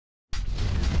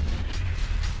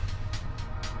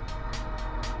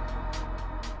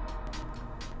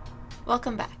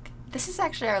Welcome back. This is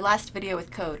actually our last video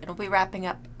with code, and we'll be wrapping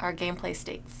up our gameplay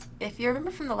states. If you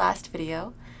remember from the last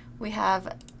video, we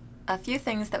have a few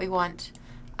things that we want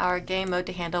our game mode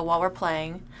to handle while we're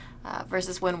playing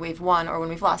versus when we've won or when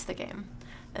we've lost the game.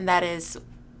 And that is,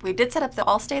 we did set up that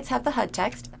all states have the HUD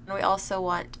text, and we also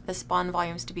want the spawn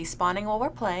volumes to be spawning while we're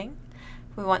playing.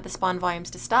 We want the spawn volumes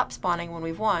to stop spawning when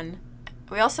we've won.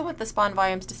 We also want the spawn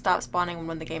volumes to stop spawning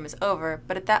when the game is over,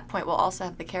 but at that point we'll also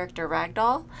have the character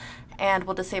Ragdoll, and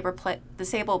we'll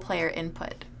disable player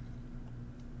input.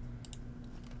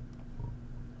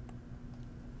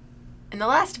 In the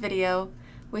last video,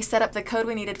 we set up the code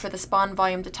we needed for the spawn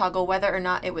volume to toggle whether or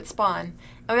not it would spawn,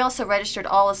 and we also registered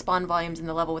all the spawn volumes in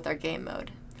the level with our game mode.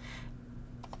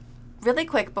 Really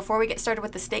quick, before we get started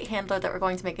with the state handler that we're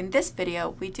going to make in this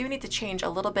video, we do need to change a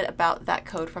little bit about that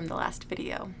code from the last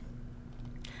video.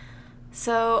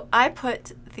 So I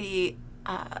put the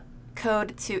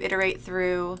code to iterate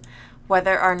through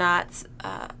whether or not,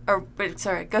 go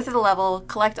through the level,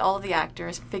 collect all of the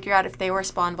actors, figure out if they were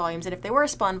spawn volumes, and if they were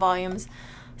spawn volumes,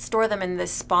 store them in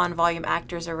this spawn volume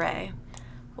actors array.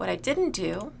 What I didn't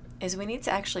do is we need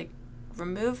to actually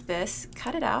remove this,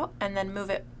 cut it out, and then move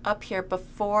it up here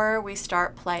before we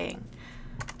start playing,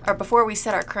 or before we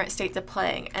set our current state to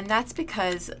playing. And that's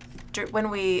because when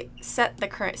we set the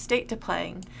current state to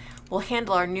playing, we'll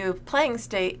handle our new playing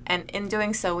state, and in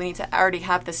doing so we need to already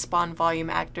have the spawn volume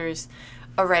actors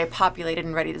array populated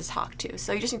and ready to talk to.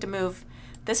 So you just need to move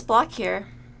this block here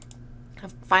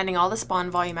of finding all the spawn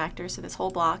volume actors, so this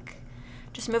whole block,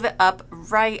 just move it up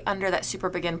right under that super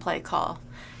begin play call.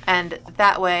 And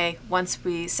that way, once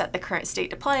we set the current state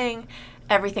to playing,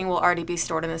 everything will already be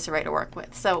stored in this array to work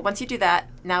with. So once you do that,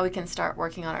 now we can start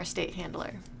working on our state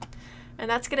handler. And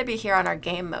that's going to be here on our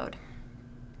game mode.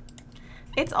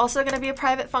 It's also going to be a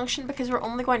private function because we're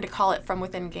only going to call it from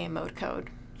within game mode code.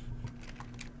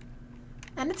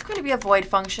 And it's going to be a void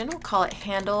function. We'll call it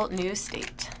handle new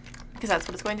state because that's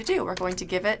what it's going to do. We're going to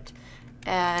give it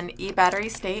an eBattery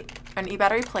state, an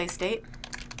eBattery play state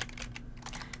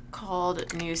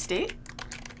called new state.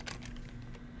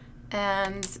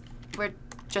 And we're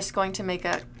just going to make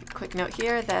a quick note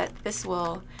here that this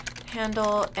will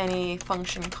handle any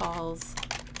function calls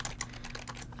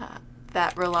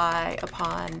that rely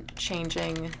upon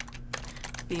changing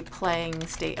the playing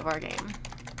state of our game.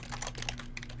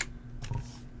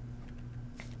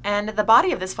 And the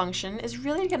body of this function is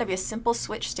really going to be a simple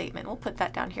switch statement. We'll put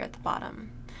that down here at the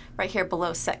bottom, right here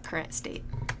below set current state.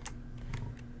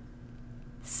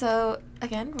 So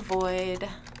again, void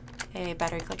a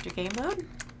battery collector game mode.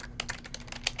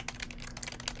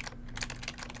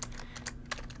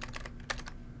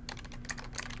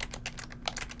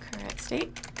 Current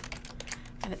state.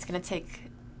 And it's going to take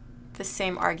the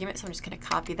same argument, so I'm just going to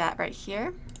copy that right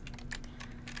here.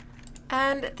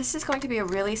 And this is going to be a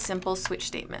really simple switch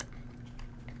statement.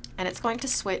 And it's going to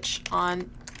switch on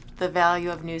the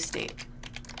value of new state.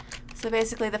 So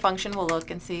basically the function will look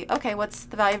and see, okay, what's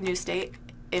the value of new state?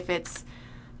 If it's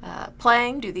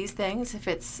playing, do these things. If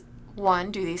it's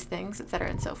won, do these things, etc.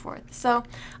 and so forth. So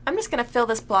I'm just going to fill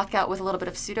this block out with a little bit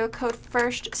of pseudocode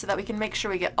first so that we can make sure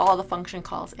we get all the function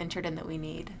calls entered in that we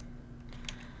need.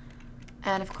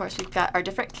 And of course we've got our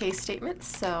different case statements,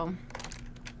 so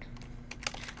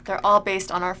they're all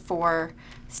based on our 4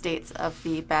 states of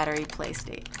the battery play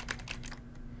state.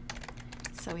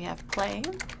 So we have playing,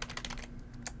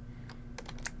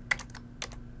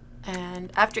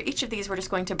 and after each of these we're just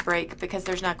going to break because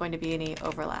there's not going to be any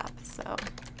overlap. So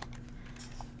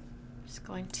I'm just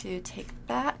going to take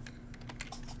that,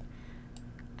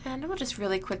 and we'll just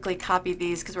really quickly copy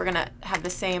these because we're going to have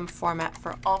the same format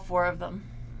for all 4 of them.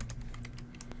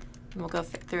 And we'll go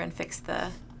through and fix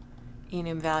the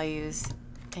enum values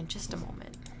in just a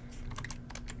moment.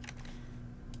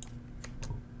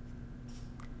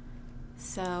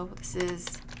 So this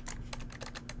is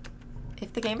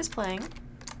if the game is playing.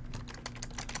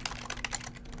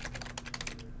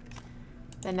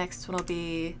 The next one will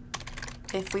be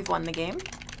if we've won the game.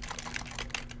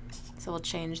 So we'll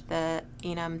change the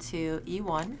enum to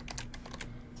E1.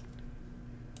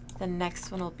 The next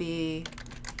one will be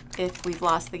if we've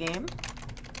lost the game.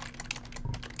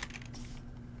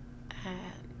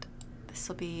 And this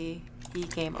will be E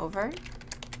game over.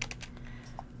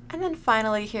 And then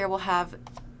finally here we'll have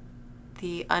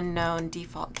the unknown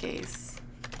default case.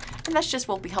 And that's just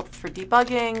will be helpful for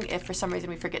debugging if for some reason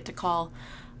we forget to call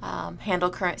handle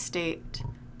current state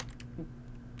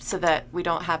so that we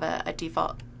don't have a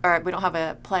default, or we don't have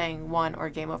a playing won or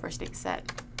game over state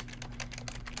set.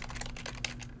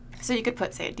 So you could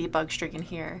put, say, a debug string in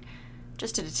here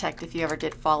just to detect if you ever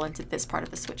did fall into this part of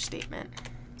the switch statement.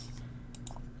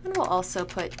 And we'll also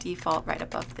put default right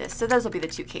above this. So those will be the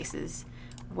two cases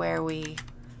where we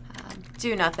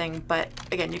do nothing. But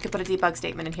again, you could put a debug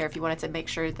statement in here if you wanted to make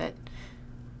sure that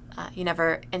you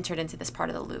never entered into this part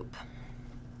of the loop.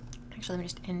 Actually, let me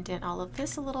just indent all of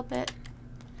this a little bit.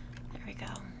 There we go.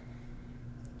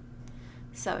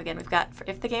 So again, we've got, for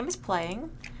if the game is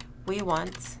playing, we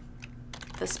want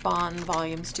the spawn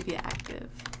volumes to be active.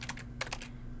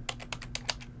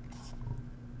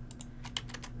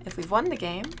 If we've won the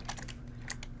game,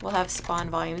 we'll have spawn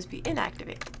volumes be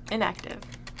inactive.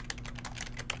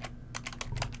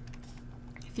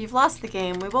 If you've lost the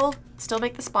game, we will still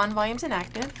make the spawn volumes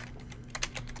inactive.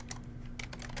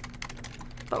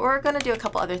 But we're going to do a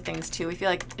couple other things too. We feel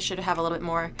like it should have a little bit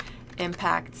more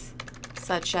impact,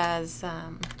 such as,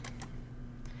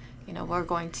 you know, we're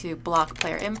going to block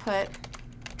player input,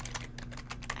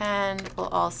 and we'll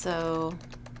also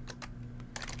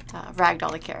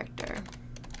ragdoll the character.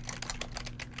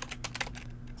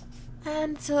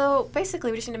 And so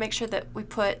basically we just need to make sure that we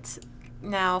put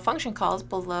now function calls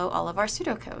below all of our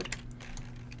pseudocode.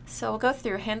 So we'll go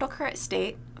through handle current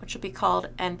state, which will be called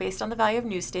and based on the value of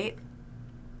new state.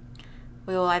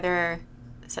 We will either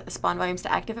set the spawn volumes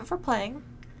to active if we're playing,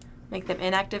 make them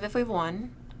inactive if we've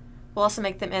won. We'll also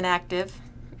make them inactive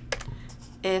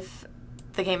if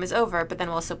the game is over, but then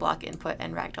we'll also block input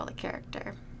and ragdoll the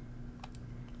character.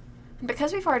 And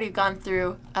because we've already gone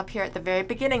through up here at the very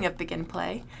beginning of begin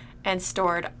play and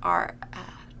stored our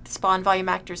spawn volume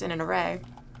actors in an array,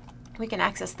 we can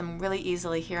access them really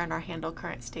easily here in our handle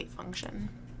current state function.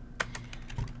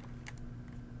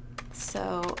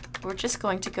 So we're just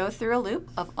going to go through a loop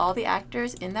of all the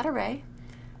actors in that array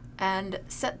and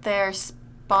set their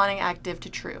spawning active to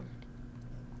true.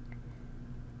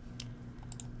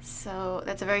 So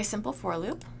that's a very simple for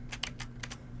loop.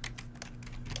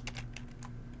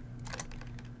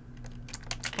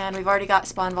 And we've already got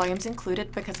spawn volumes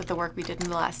included because of the work we did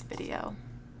in the last video.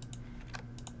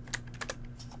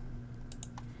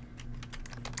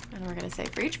 And we're going to say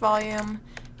for each volume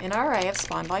in our array of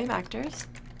spawn volume actors,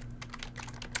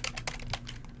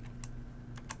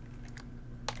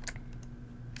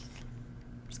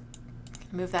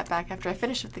 move that back after I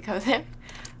finish with the code there,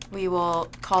 we will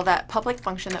call that public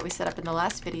function that we set up in the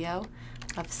last video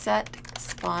of set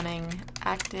spawning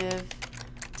active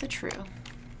to true.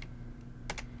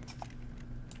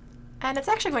 And it's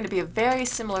actually going to be a very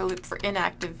similar loop for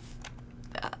inactive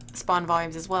spawn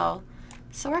volumes as well.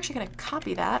 So we're actually going to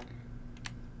copy that.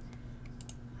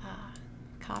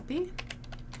 Copy.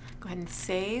 Go ahead and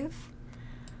save.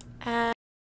 And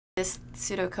this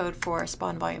pseudocode for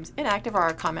spawn volumes inactive, or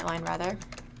our comment line rather,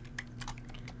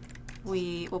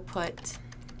 we will put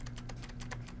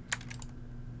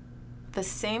the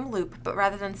same loop, but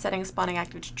rather than setting spawning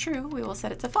active to true, we will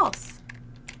set it to false.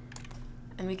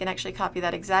 And we can actually copy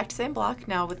that exact same block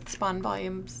now with spawn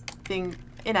volumes being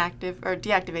inactive or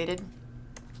deactivated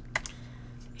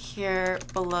here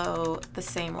below the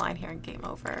same line here in game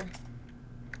over.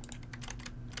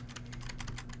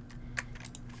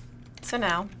 So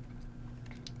now,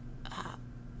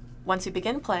 once we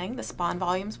begin playing, the spawn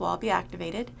volumes will all be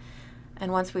activated.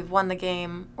 And once we've won the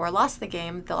game or lost the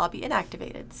game, they'll all be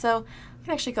inactivated. So I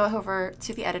can actually go over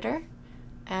to the editor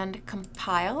and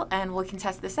compile, and we can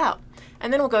test this out.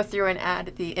 And then we'll go through and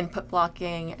add the input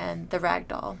blocking and the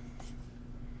ragdoll.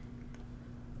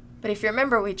 But if you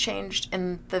remember, we changed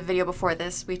in the video before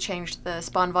this, we changed the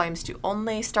spawn volumes to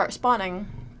only start spawning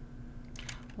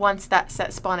once that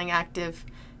set spawning active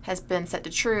has been set to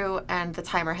true and the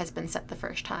timer has been set the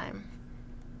first time.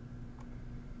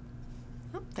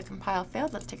 Oh, the compile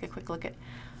failed. Let's take a quick look at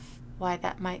why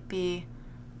that might be.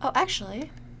 Oh,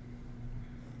 actually,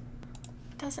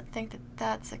 doesn't think that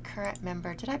that's a current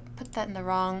member. Did I put that in the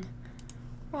wrong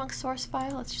source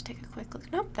file? Let's just take a quick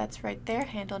look. Nope, that's right there.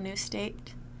 Handle new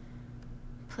state,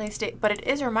 play state. But it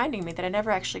is reminding me that I never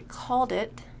actually called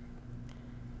it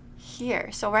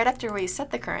here. So right after we set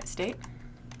the current state,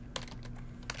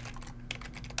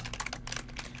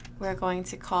 we're going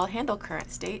to call handle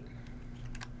current state.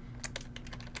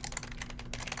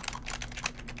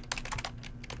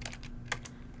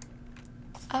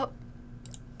 Oh,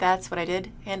 that's what I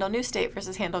did. Handle new state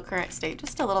versus handle current state.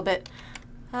 Just a little bit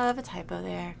of a typo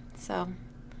there. So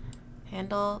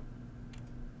handle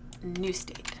new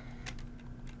state.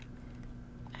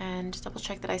 And just double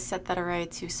check that I set that array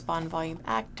to spawn volume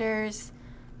actors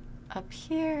up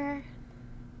here.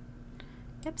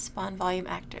 Yep, spawn volume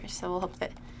actors. So we'll hope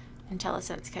that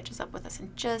IntelliSense catches up with us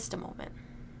in just a moment,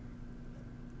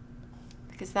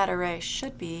 because that array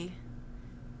should be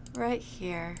right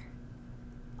here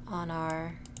on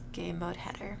our game mode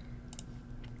header.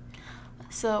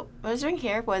 So what I was doing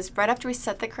here was right after we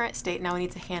set the current state, now we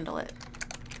need to handle it.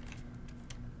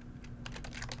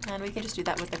 And we can just do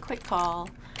that with a quick call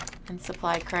and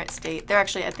supply current state. They're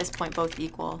actually at this point both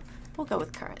equal. We'll go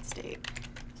with current state.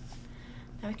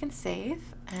 Now we can save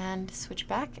and switch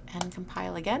back and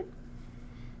compile again.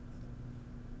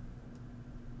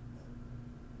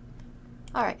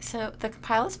 Alright, so the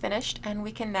compile is finished and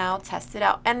we can now test it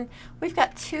out. And we've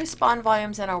got 2 spawn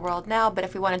volumes in our world now, but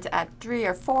if we wanted to add 3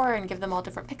 or 4 and give them all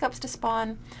different pickups to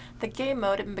spawn, the game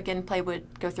mode in begin play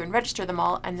would go through and register them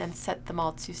all and then set them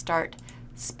all to start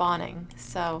spawning.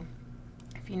 So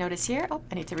if you notice here, oh,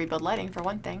 I need to rebuild lighting for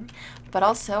one thing, but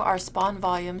also our spawn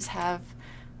volumes have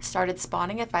started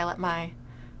spawning if I let my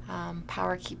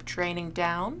power keep draining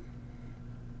down.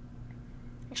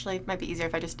 Actually, it might be easier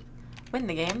if I just win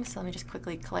the game, so let me just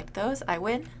quickly collect those. I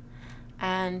win,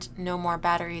 and no more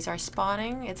batteries are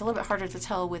spawning. It's a little bit harder to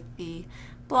tell with the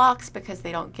blocks because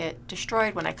they don't get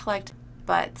destroyed when I collect,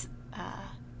 but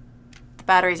the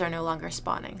batteries are no longer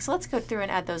spawning. So let's go through and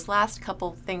add those last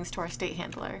couple things to our state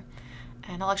handler,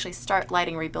 and I'll actually start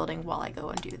lighting rebuilding while I go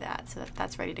and do that, so that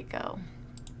that's ready to go.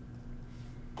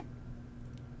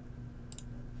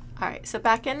 Alright, so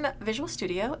back in Visual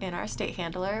Studio in our state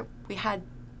handler, we had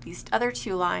these other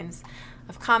 2 lines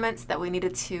of comments that we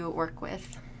needed to work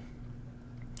with.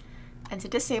 And to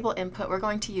disable input, we're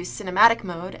going to use cinematic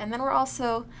mode, and then we're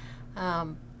also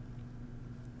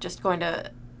just going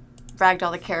to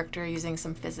ragdoll the character using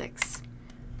some physics.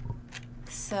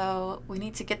 So we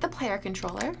need to get the player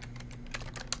controller.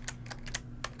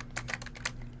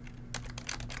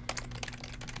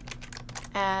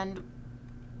 And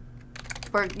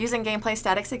we're using gameplay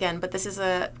statics again, but this is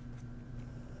a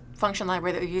function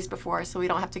library that we've used before, so we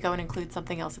don't have to go and include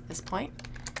something else at this point.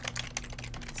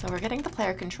 So we're getting the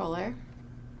player controller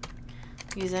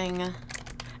using, and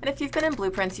if you've been in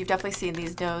Blueprints, you've definitely seen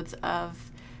these nodes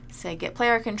of, say, get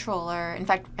player controller. In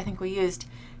fact, I think we used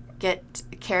get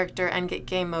character and get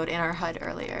game mode in our HUD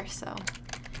earlier, so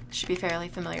it should be fairly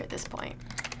familiar at this point.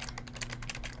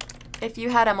 If you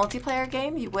had a multiplayer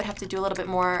game, you would have to do a little bit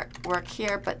more work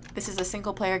here, but this is a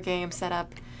single player game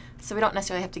setup, so we don't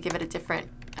necessarily have to give it a different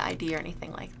ID or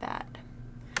anything like that.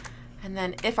 And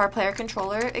then if our player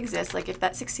controller exists, like if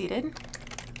that succeeded,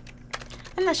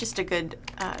 and that's just a good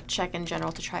check in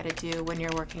general to try to do when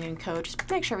you're working in code, just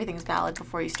make sure everything's valid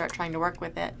before you start trying to work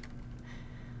with it,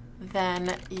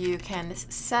 then you can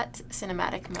set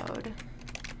cinematic mode.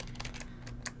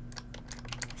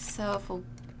 So if we'll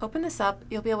open this up,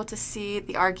 you'll be able to see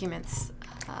the arguments.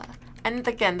 And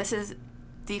again, this is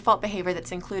default behavior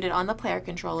that's included on the player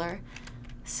controller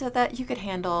so that you could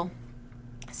handle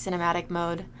cinematic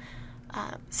mode.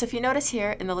 So if you notice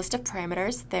here in the list of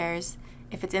parameters, there's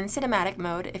if it's in cinematic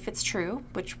mode, if it's true,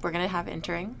 which we're going to have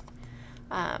entering,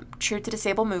 true to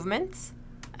disable movements,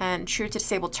 and true to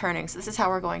disable turning. So this is how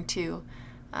we're going to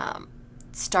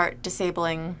start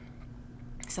disabling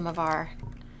some of our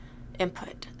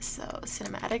input. So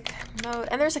cinematic mode,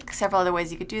 and there's several other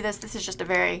ways you could do this. This is just a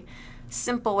very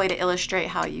simple way to illustrate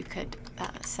how you could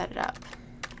set it up.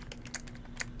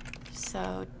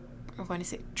 So we're going to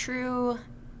say true,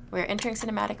 we're entering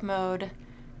cinematic mode,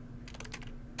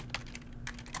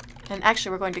 and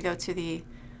actually we're going to go to the,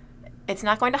 it's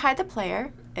not going to hide the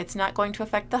player, it's not going to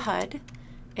affect the HUD,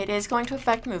 it is going to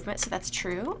affect movement, so that's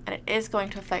true, and it is going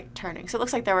to affect turning. So it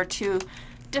looks like there were 2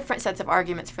 different sets of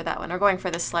arguments for that one. We're going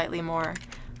for the slightly more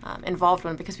involved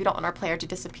one because we don't want our player to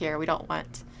disappear. We don't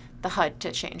want the HUD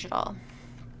to change at all,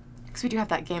 because we do have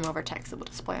that game over text that will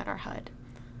display on our HUD.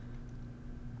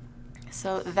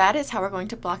 So that is how we're going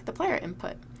to block the player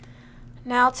input.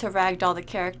 Now to ragdoll the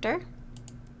character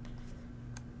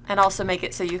and also make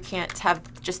it so you can't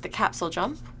have just the capsule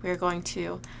jump, we're going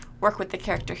to work with the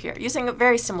character here using a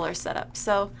very similar setup.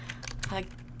 So I'm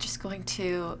just going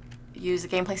to use the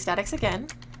gameplay statics again.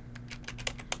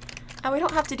 And we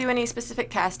don't have to do any specific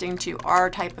casting to our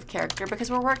type of character because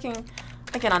we're working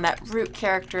again on that root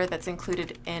character that's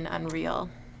included in Unreal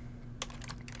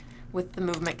with the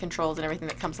movement controls and everything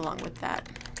that comes along with that.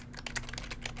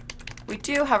 We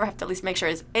do, however, have to at least make sure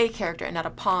it's a character and not a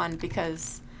pawn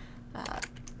because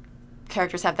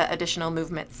characters have that additional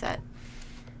movement set.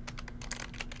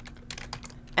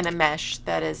 And a mesh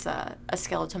that is a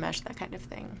skeletal mesh, that kind of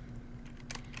thing.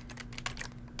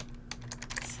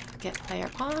 So get player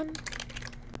pawn.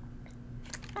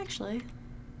 Actually,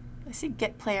 I see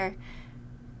get player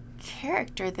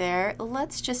character there.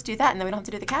 Let's just do that and then we don't have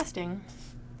to do the casting.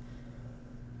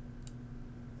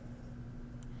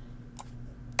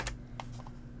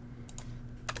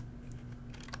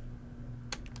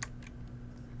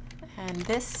 And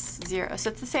this 0. So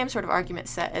it's the same sort of argument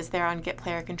set as there on get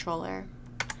player controller.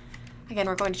 Again,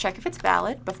 we're going to check if it's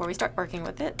valid before we start working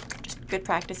with it. Just good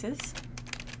practices.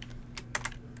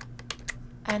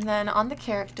 And then on the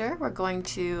character, we're going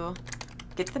to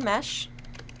get the mesh.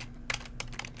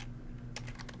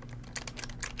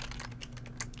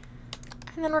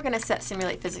 And then we're going to set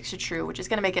simulate physics to true, which is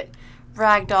going to make it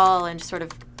ragdoll and just sort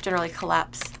of generally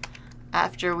collapse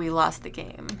after we lost the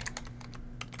game.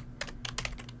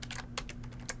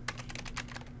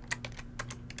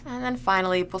 And then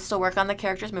finally, we'll still work on the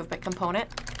character's movement component.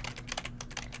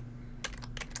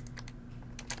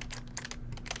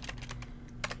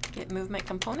 Get movement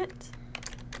component.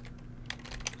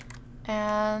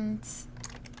 And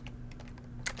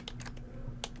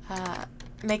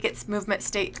make its movement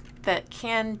state that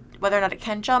can, whether or not it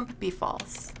can jump, be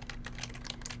false.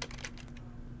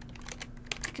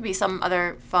 It could be some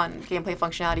other fun gameplay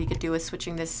functionality you could do with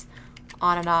switching this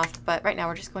on and off, but right now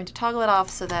we're just going to toggle it off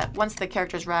so that once the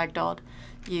character's ragdolled,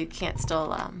 you can't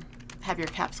still have your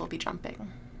capsule be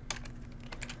jumping.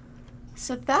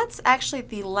 So that's actually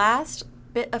the last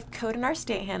bit of code in our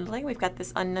state handling. We've got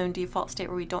this unknown default state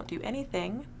where we don't do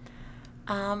anything.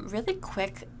 Really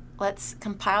quick, let's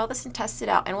compile this and test it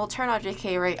out, and we'll turn our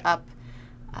decay rate up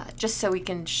just so we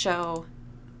can show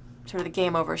sort of the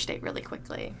game over state really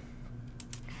quickly.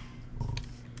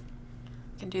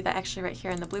 Can do that actually right here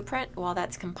in the blueprint while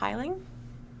that's compiling,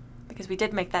 because we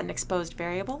did make that an exposed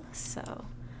variable. So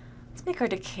let's make our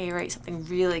decay rate something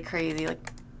really crazy,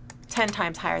 like 10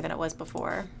 times higher than it was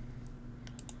before.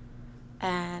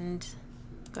 And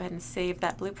go ahead and save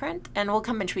that blueprint, and we'll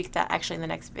come and tweak that actually in the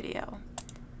next video.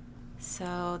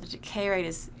 So the decay rate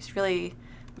is really,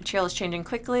 material is changing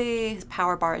quickly, his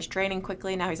power bar is draining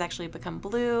quickly, now he's actually become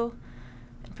blue,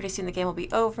 and pretty soon the game will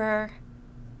be over.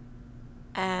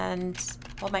 And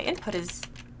well, my input is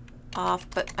off,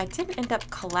 but I didn't end up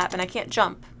collapse, and I can't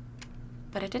jump,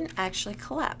 but I didn't actually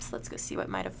collapse. Let's go see what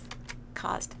might have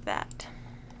caused that.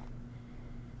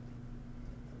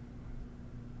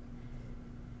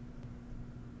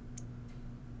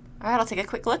 All right, I'll take a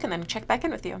quick look and then check back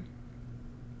in with you.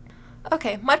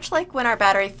 Okay, much like when our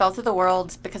battery fell through the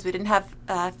world because we didn't have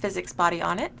a physics body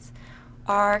on it,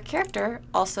 our character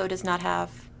also does not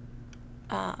have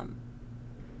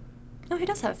no, he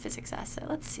does have a physics asset.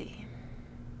 Let's see.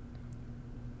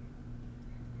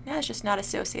 Yeah, it's just not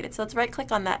associated. So let's right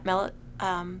click on that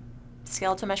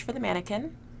skeletal mesh for the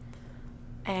mannequin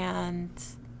and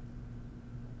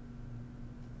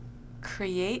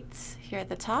create here at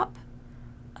the top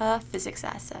a physics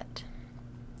asset.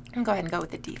 And go ahead and go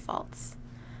with the defaults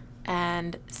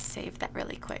and save that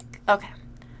really quick. Okay.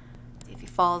 See if he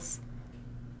falls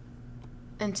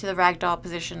into the ragdoll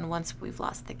position once we've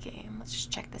lost the game. Let's just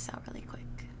check this out really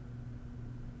quick.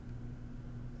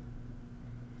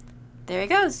 There he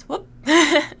goes. Whoop.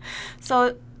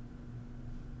 So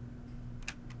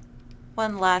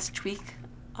one last tweak,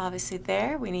 obviously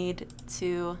there. We need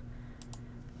to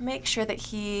make sure that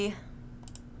he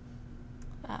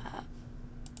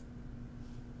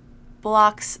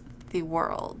blocks the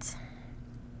world.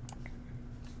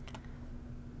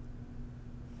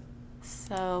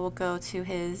 So we'll go to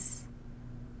his,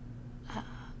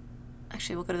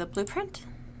 actually we'll go to the blueprint.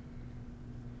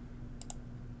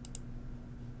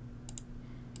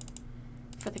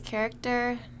 For the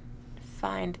character,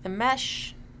 find the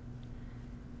mesh,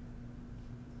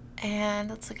 and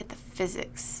let's look at the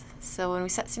physics. So when we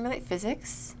set simulate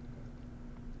physics,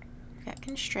 we've got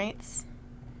constraints,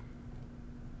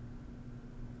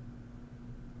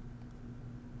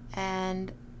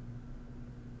 and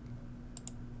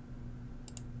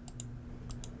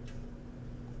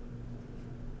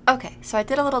okay, so I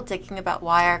did a little digging about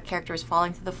why our character is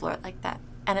falling through the floor like that.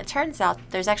 And it turns out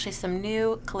there's actually some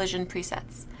new collision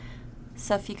presets.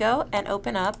 So if you go and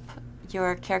open up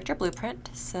your character blueprint,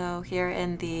 so here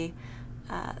in the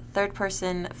third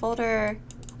person folder,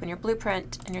 open your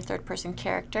blueprint and your third person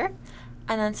character,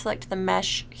 and then select the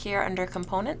mesh here under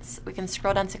components, we can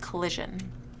scroll down to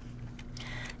collision.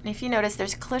 And if you notice,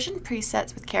 there's collision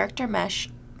presets with character mesh,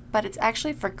 but it's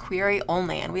actually for query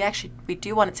only, and we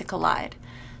do want it to collide.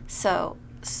 So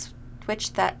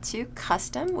switch that to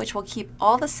custom, which will keep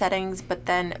all the settings but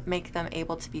then make them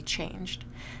able to be changed.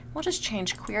 We'll just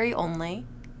change query only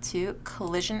to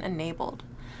collision enabled,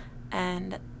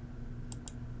 and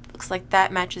looks like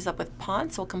that matches up with pawn.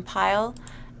 So we'll compile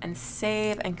and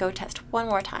save and go test one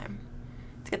more time.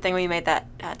 It's a good thing we made that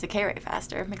decay rate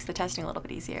faster. Makes the testing a little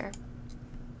bit easier.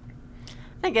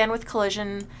 And again, with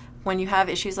collision, when you have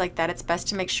issues like that, it's best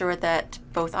to make sure that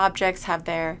both objects have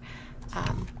their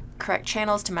correct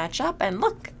channels to match up. And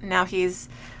look, now he's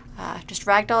just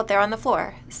ragdolled there on the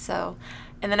floor. So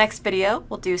in the next video,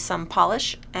 we'll do some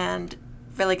polish and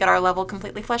really get our level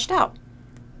completely fleshed out.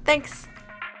 Thanks!